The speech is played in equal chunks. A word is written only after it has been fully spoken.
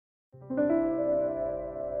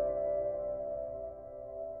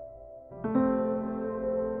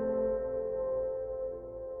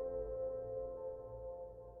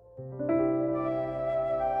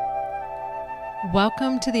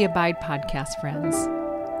Welcome to the Abide Podcast, friends.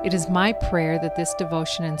 It is my prayer that this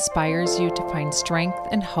devotion inspires you to find strength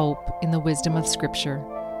and hope in the wisdom of Scripture.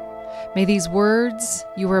 May these words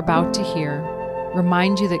you are about to hear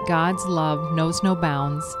remind you that God's love knows no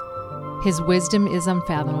bounds, His wisdom is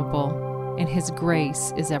unfathomable, and His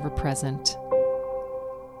grace is ever present.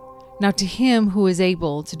 Now to Him who is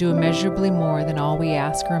able to do immeasurably more than all we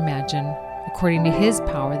ask or imagine, according to His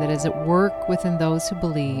power that is at work within those who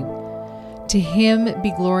believe, to Him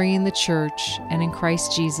be glory in the church and in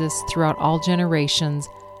Christ Jesus throughout all generations,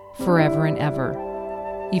 forever and ever.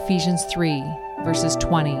 Ephesians 3, verses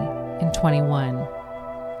 20 and 21.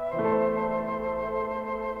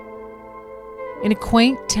 In a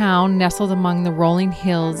quaint town nestled among the rolling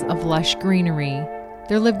hills of lush greenery,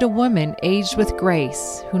 there lived a woman aged with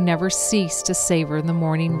grace who never ceased to savor the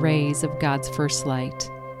morning rays of God's first light.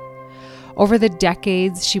 Over the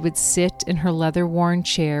decades, she would sit in her leather-worn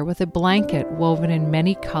chair with a blanket woven in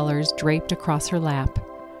many colors draped across her lap.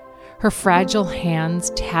 Her fragile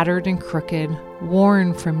hands, tattered and crooked,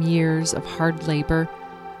 worn from years of hard labor,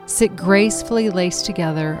 sit gracefully laced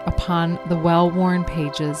together upon the well-worn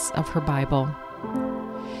pages of her Bible.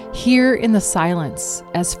 Here in the silence,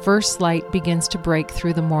 as first light begins to break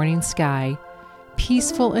through the morning sky,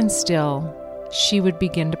 peaceful and still, she would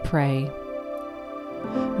begin to pray.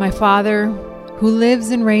 My Father, who lives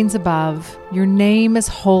and reigns above, your name is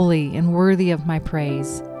holy and worthy of my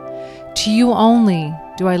praise. To you only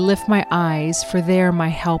do I lift my eyes, for there my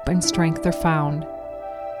help and strength are found.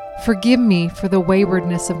 Forgive me for the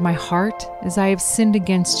waywardness of my heart, as I have sinned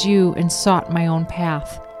against you and sought my own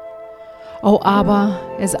path. O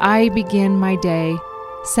Abba, as I begin my day,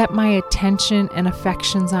 set my attention and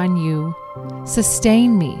affections on you.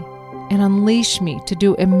 Sustain me and unleash me to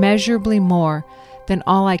do immeasurably more than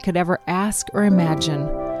all I could ever ask or imagine,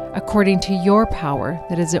 according to your power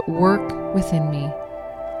that is at work within me.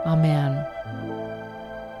 Amen.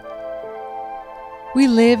 We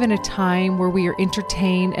live in a time where we are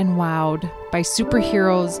entertained and wowed by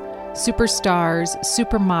superheroes, superstars,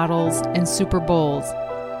 supermodels, and Super Bowls.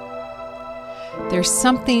 There's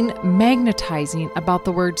something magnetizing about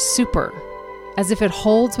the word super, as if it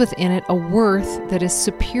holds within it a worth that is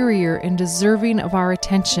superior and deserving of our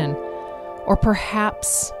attention, or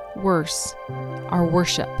perhaps worse, our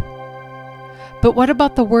worship. But what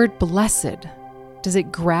about the word blessed? Does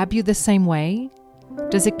it grab you the same way?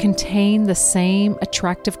 Does it contain the same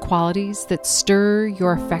attractive qualities that stir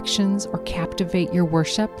your affections or captivate your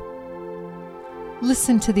worship?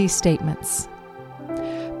 Listen to these statements.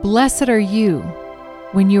 Blessed are you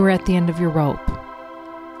when you are at the end of your rope.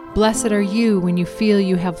 Blessed are you when you feel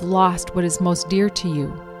you have lost what is most dear to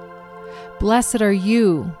you. Blessed are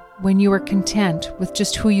you when you are content with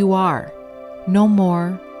just who you are, no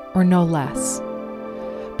more or no less.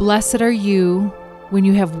 Blessed are you when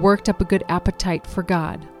you have worked up a good appetite for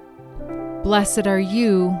God. Blessed are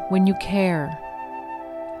you when you care.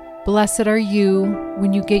 Blessed are you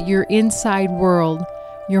when you get your inside world,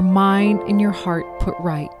 your mind and your heart put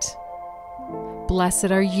right.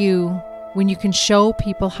 Blessed are you when you can show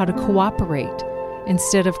people how to cooperate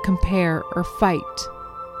instead of compare or fight.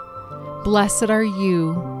 Blessed are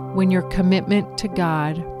you when your commitment to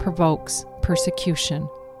God provokes persecution.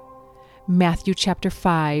 Matthew chapter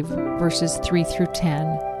 5, verses 3 through 10,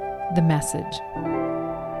 the Message.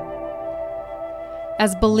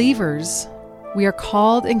 As believers, we are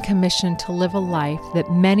called and commissioned to live a life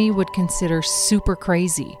that many would consider super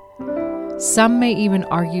crazy. Some may even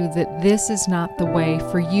argue that this is not the way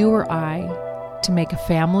for you or I to make a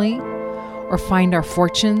family, or find our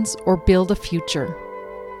fortunes, or build a future.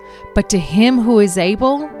 But to Him who is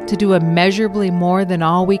able to do immeasurably more than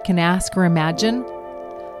all we can ask or imagine,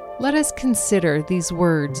 let us consider these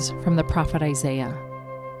words from the prophet Isaiah.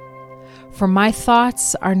 For my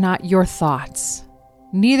thoughts are not your thoughts,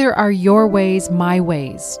 neither are your ways my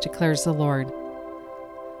ways, declares the Lord.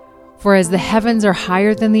 For as the heavens are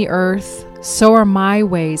higher than the earth, so are my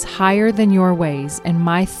ways higher than your ways, and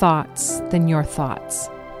my thoughts than your thoughts.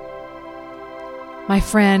 My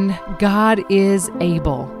friend, God is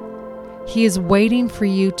able. He is waiting for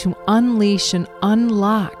you to unleash and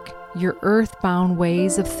unlock your earthbound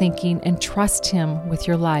ways of thinking and trust Him with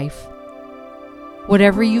your life.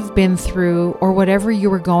 Whatever you've been through or whatever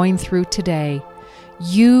you are going through today,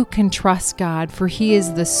 you can trust God, for He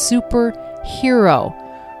is the superhero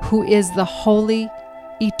who is the holy,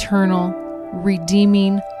 eternal,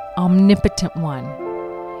 redeeming, omnipotent one.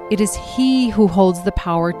 It is He who holds the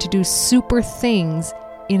power to do super things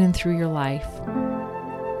in and through your life.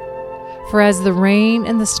 For as the rain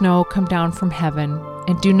and the snow come down from heaven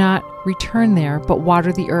and do not return there, but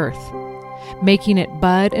water the earth, making it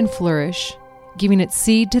bud and flourish, giving its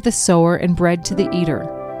seed to the sower and bread to the eater.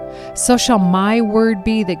 So shall my word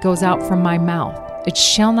be that goes out from my mouth. It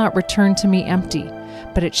shall not return to me empty,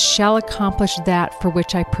 but it shall accomplish that for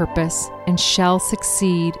which I purpose, and shall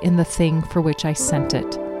succeed in the thing for which I sent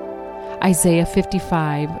it. Isaiah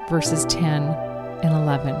 55, verses 10 and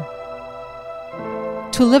 11.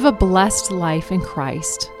 To live a blessed life in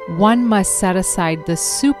Christ, one must set aside the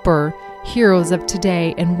superheroes of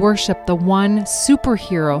today and worship the one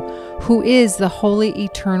superhero who is the holy,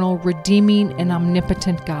 eternal, redeeming, and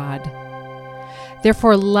omnipotent God.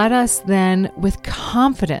 Therefore, let us then, with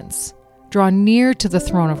confidence, draw near to the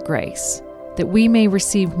throne of grace, that we may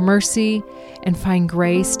receive mercy and find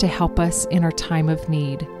grace to help us in our time of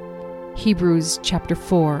need. Hebrews chapter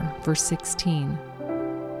 4, verse 16.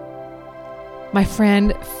 My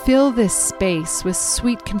friend, fill this space with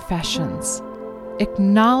sweet confessions.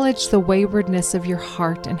 Acknowledge the waywardness of your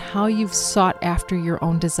heart and how you've sought after your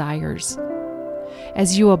own desires.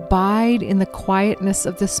 As you abide in the quietness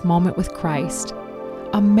of this moment with Christ,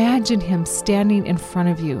 imagine Him standing in front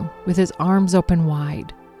of you with His arms open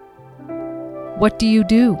wide. What do you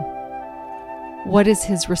do? What is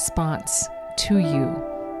His response to you?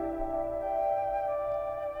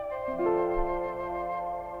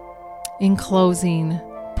 In closing,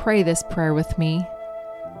 pray this prayer with me.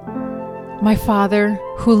 My Father,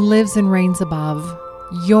 who lives and reigns above,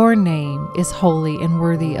 your name is holy and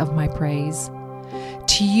worthy of my praise.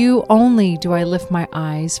 To you only do I lift my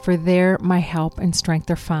eyes, for there my help and strength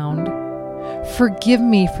are found. Forgive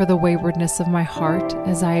me for the waywardness of my heart,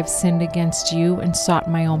 as I have sinned against you and sought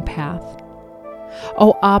my own path.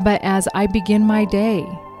 O Abba, as I begin my day,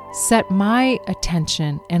 set my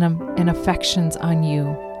attention and affections on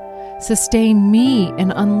you. Sustain me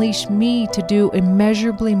and unleash me to do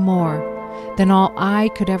immeasurably more than all I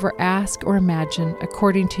could ever ask or imagine,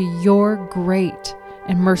 according to your great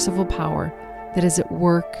and merciful power that is at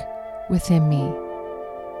work within me.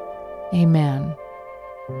 Amen.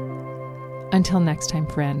 Until next time,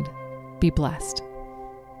 friend, be blessed.